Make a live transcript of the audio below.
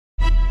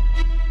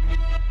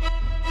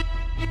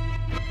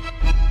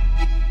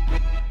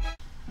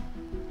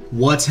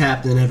What's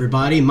happening,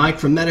 everybody? Mike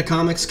from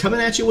MetaComix coming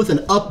at you with an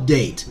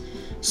update.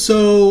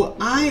 So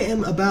I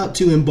am about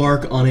to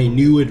embark on a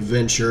new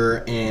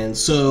adventure, and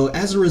so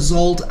as a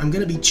result I'm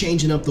going to be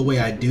changing up the way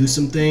I do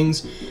some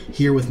things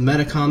here with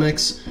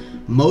MetaComix,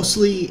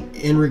 mostly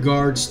in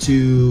regards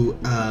to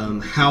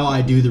how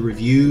I do the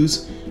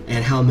reviews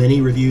and how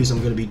many reviews I'm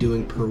going to be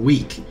doing per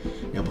week.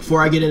 Now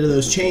before I get into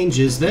those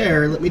changes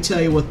there, let me tell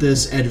you what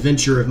this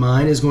adventure of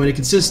mine is going to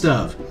consist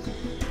of.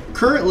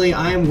 Currently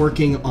I am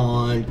working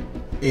on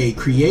a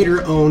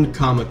creator-owned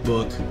comic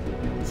book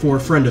for a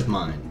friend of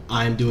mine.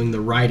 I'm doing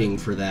the writing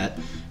for that.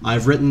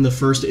 I've written the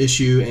first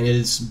issue and it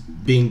is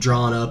being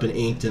drawn up and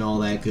inked and all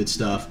that good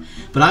stuff.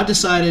 But I've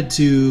decided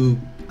to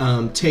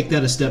take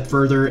that a step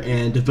further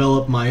and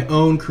develop my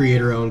own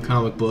creator-owned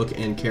comic book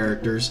and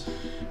characters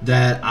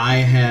that I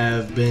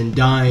have been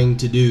dying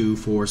to do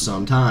for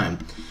some time.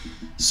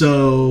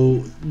 So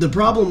the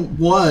problem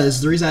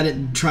was, the reason I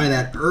didn't try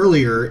that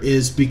earlier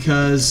is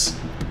because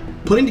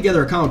putting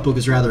together a comic book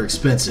is rather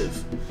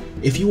expensive.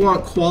 If you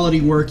want quality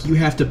work, you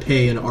have to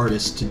pay an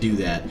artist to do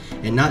that.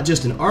 And not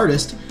just an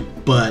artist,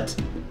 but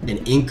an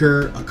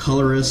inker, a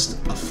colorist,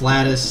 a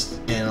flattist,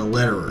 and a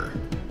letterer.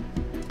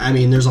 I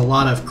mean, there's a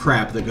lot of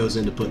crap that goes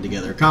into putting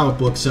together a comic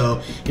book,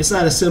 so it's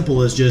not as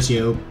simple as just,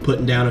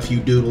 putting down a few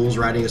doodles,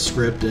 writing a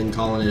script, and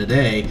calling it a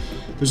day.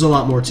 There's a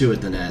lot more to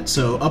it than that.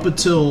 So up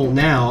until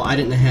now, I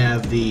didn't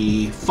have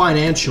the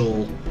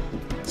financial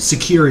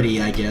security,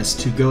 I guess,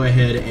 to go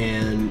ahead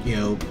and,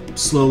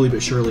 slowly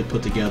but surely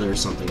put together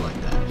something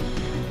like that.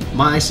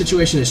 My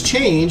situation has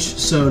changed,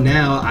 so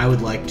now I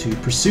would like to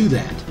pursue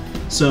that.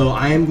 So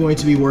I am going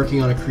to be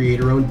working on a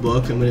creator-owned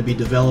book. I'm going to be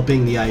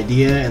developing the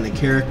idea and the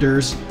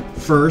characters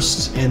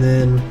first, and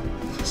then,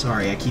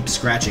 sorry, I keep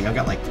scratching. I've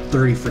got like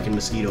 30 freaking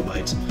mosquito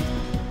bites.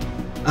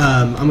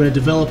 I'm going to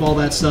develop all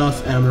that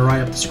stuff, and I'm going to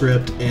write up the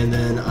script, and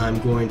then I'm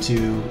going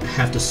to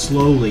have to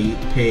slowly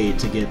pay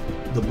to get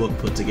the book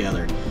put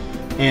together.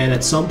 And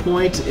at some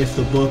point, if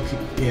the book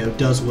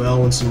does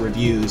well in some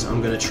reviews,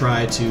 I'm going to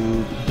try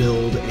to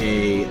build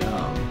a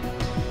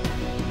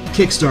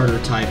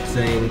Kickstarter type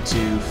thing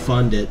to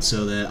fund it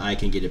so that I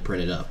can get it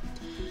printed up.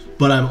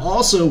 But I'm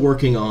also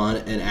working on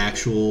an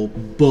actual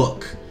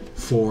book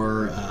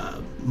for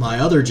my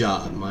other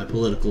job, my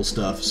political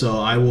stuff. So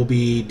I will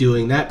be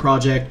doing that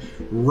project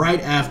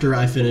right after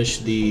I finish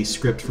the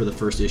script for the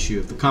first issue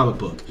of the comic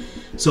book.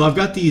 So I've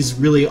got these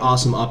really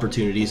awesome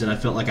opportunities, and I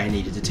felt like I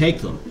needed to take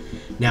them.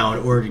 Now, in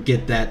order to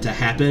get that to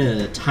happen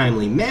in a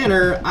timely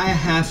manner, I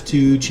have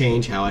to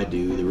change how I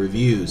do the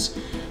reviews.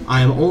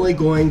 I am only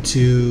going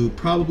to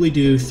probably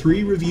do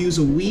 3 reviews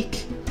a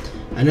week.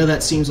 I know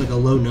that seems like a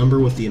low number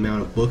with the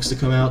amount of books to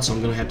come out, so I'm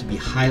going to have to be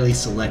highly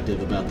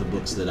selective about the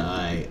books that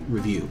I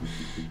review.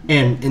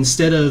 And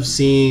instead of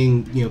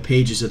seeing,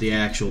 pages of the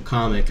actual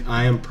comic,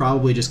 I am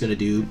probably just going to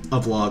do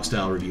a vlog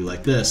style review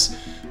like this,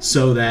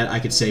 so that I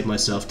could save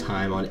myself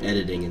time on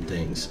editing and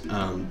things.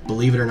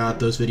 Believe it or not,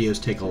 those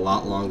videos take a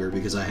lot longer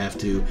because I have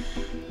to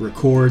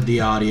record the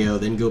audio,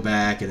 then go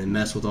back and then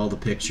mess with all the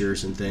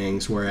pictures and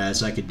things,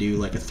 whereas I could do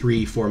like a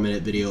 3-4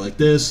 minute video like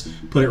this,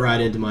 put it right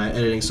into my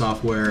editing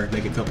software,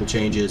 make a couple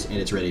changes, and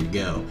it's ready to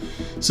go.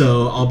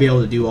 So I'll be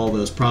able to do all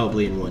those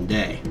probably in one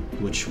day,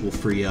 which will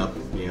free up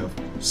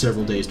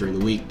several days during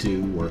the week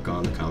to work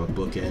on the comic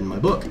book and my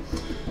book.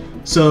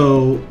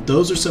 So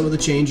those are some of the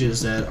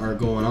changes that are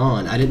going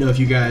on. I didn't know if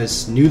you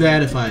guys knew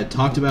that, if I had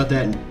talked about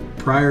that in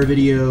prior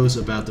videos,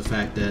 about the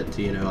fact that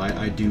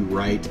I do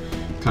write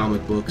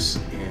comic books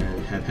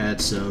and have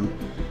had some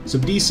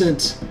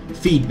decent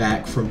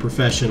feedback from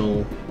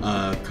professional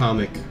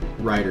comic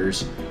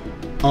writers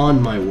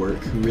on my work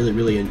who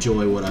really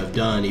enjoy what I've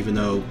done, even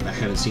though I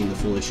haven't seen the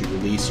full issue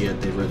release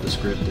yet. They've read the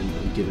script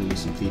and given me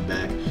some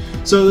feedback.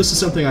 So this is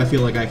something I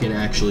feel like I can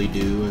actually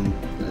do,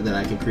 and that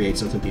I can create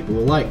something people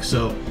will like.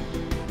 So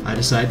I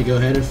decided to go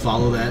ahead and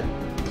follow that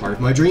part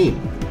of my dream.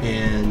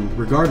 And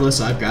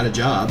regardless, I've got a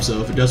job, so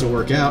if it doesn't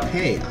work out,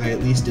 hey, I at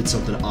least did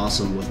something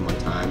awesome with my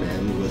time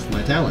and with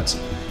my talents.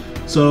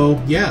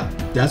 So yeah,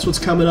 that's what's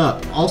coming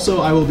up. Also,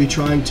 I will be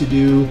trying to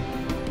do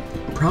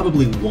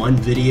probably one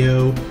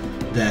video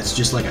that's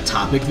just like a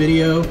topic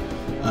video,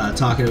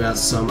 talking about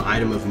some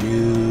item of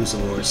news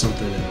or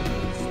something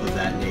of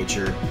that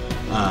nature.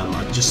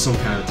 Just some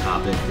kind of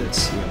topic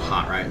that's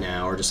hot right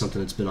now, or just something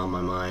that's been on my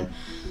mind.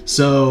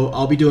 So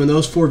I'll be doing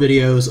those 4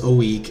 videos a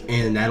week,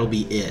 and that'll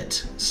be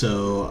it.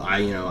 So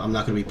I'm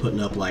not going to be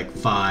putting up like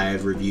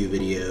 5 review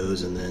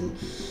videos and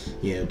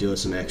then doing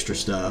some extra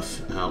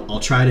stuff. I'll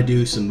try to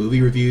do some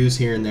movie reviews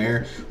here and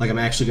there. Like, I'm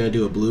actually going to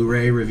do a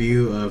Blu-ray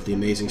review of The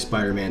Amazing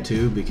Spider-Man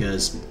 2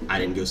 because I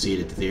didn't go see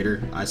it at the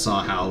theater. I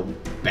saw how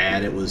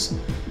bad it was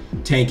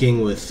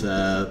tanking with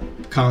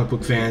comic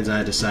book fans, and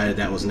I decided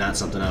that was not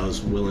something I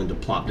was willing to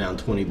plop down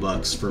 20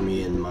 bucks for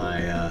me and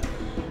my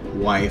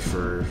wife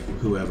or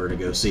whoever to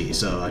go see.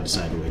 So I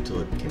decided to wait till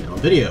it came out on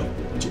video,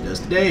 which it does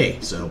today.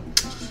 So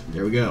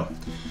there we go.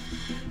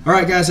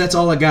 Alright guys, that's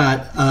all I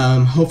got.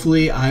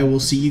 Hopefully I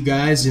will see you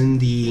guys in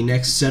the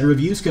next set of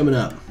reviews coming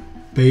up.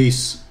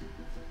 Peace.